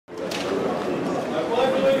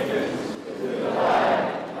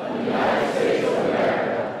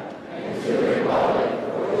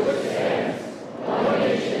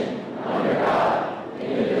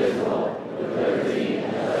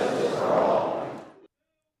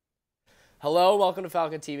Hello, welcome to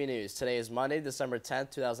Falcon TV News. Today is Monday, December 10th,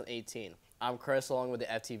 2018. I'm Chris, along with the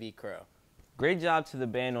FTV crew. Great job to the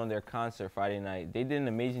band on their concert Friday night. They did an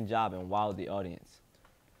amazing job and wowed the audience.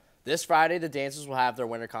 This Friday, the dancers will have their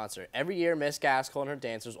winter concert. Every year, Miss Gaskell and her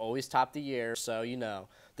dancers always top the year, so you know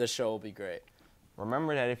this show will be great.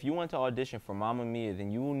 Remember that if you want to audition for Mamma Mia,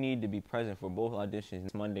 then you will need to be present for both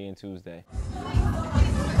auditions Monday and Tuesday.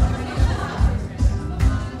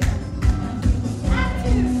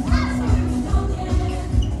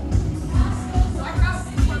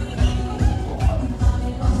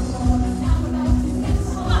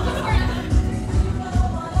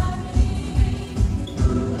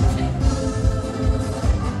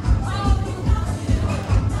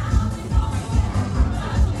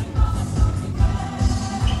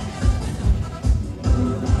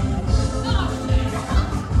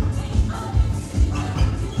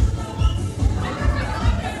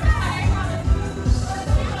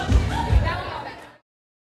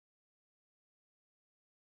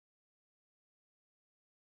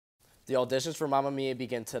 The auditions for Mamma Mia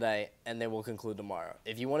begin today, and they will conclude tomorrow.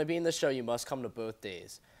 If you want to be in the show, you must come to both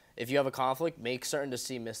days. If you have a conflict, make certain to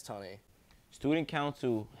see Miss Tunney. Student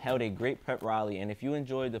Council held a great pep rally, and if you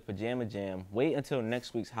enjoyed the Pajama Jam, wait until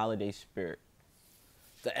next week's Holiday Spirit.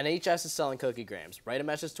 The NHS is selling cookie grams. Write a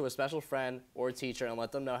message to a special friend or teacher and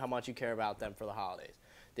let them know how much you care about them for the holidays.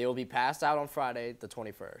 They will be passed out on Friday, the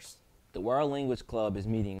 21st. The World Language Club is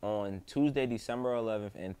meeting on Tuesday, December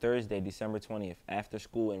 11th and Thursday, December 20th after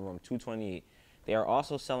school in room 228. They are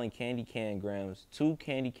also selling candy can grams, 2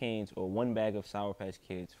 candy canes, or 1 bag of Sour Patch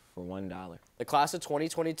Kids for $1. The class of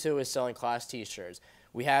 2022 is selling class t-shirts.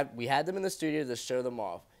 We had them in the studio to show them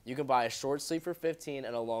off. You can buy a short sleeve for $15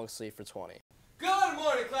 and a long sleeve for $20. Good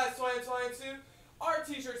morning, class 2022. Our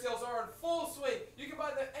t-shirt sales are in full swing. You can buy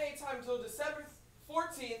them anytime until December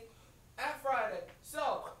 14th at Friday.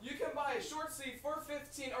 So, you can buy a short sleeve for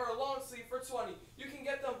 $15 or a long sleeve for $20. You can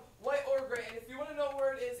get them white or gray, and if you want to know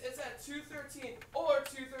where it is, it's at 213 or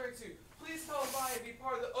 232. Please come by and be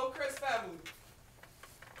part of the Oakcrest family.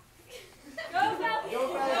 Go Falcons!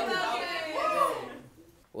 Go Falcons!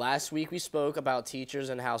 Last week we spoke about teachers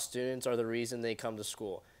and how students are the reason they come to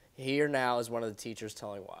school. Here now is one of the teachers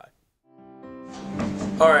telling why.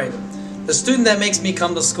 Alright, the student that makes me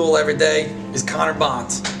come to school every day is Connor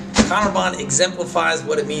Bonds. Connor Bond exemplifies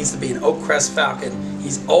what it means to be an Oakcrest Falcon.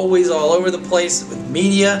 He's always all over the place with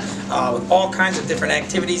media, with all kinds of different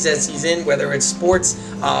activities as he's in, whether it's sports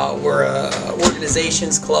or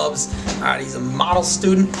organizations, clubs. He's a model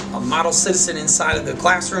student, a model citizen inside of the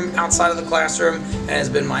classroom, outside of the classroom, and it's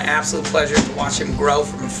been my absolute pleasure to watch him grow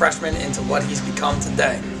from a freshman into what he's become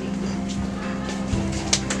today.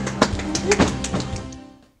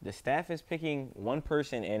 The staff is picking one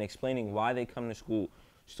person and explaining why they come to school.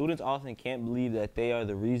 Students often can't believe that they are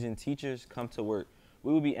the reason teachers come to work.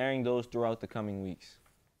 We will be airing those throughout the coming weeks.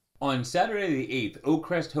 On Saturday the 8th,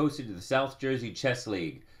 Oakcrest hosted the South Jersey Chess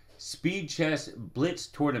League Speed Chess Blitz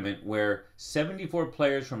Tournament, where 74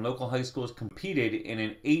 players from local high schools competed in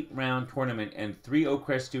an 8-round tournament, and 3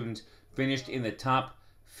 Oakcrest students finished in the top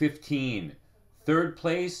 15. Third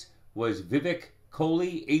place was Vivek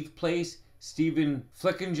Kohli, 8th place Stephen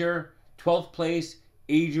Flickinger, 12th place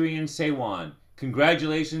Adrian Sewan.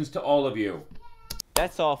 Congratulations to all of you.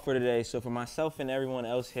 That's all for today. So for myself and everyone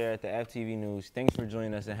else here at the FTV News, thanks for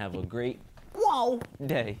joining us and have a great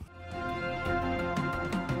day.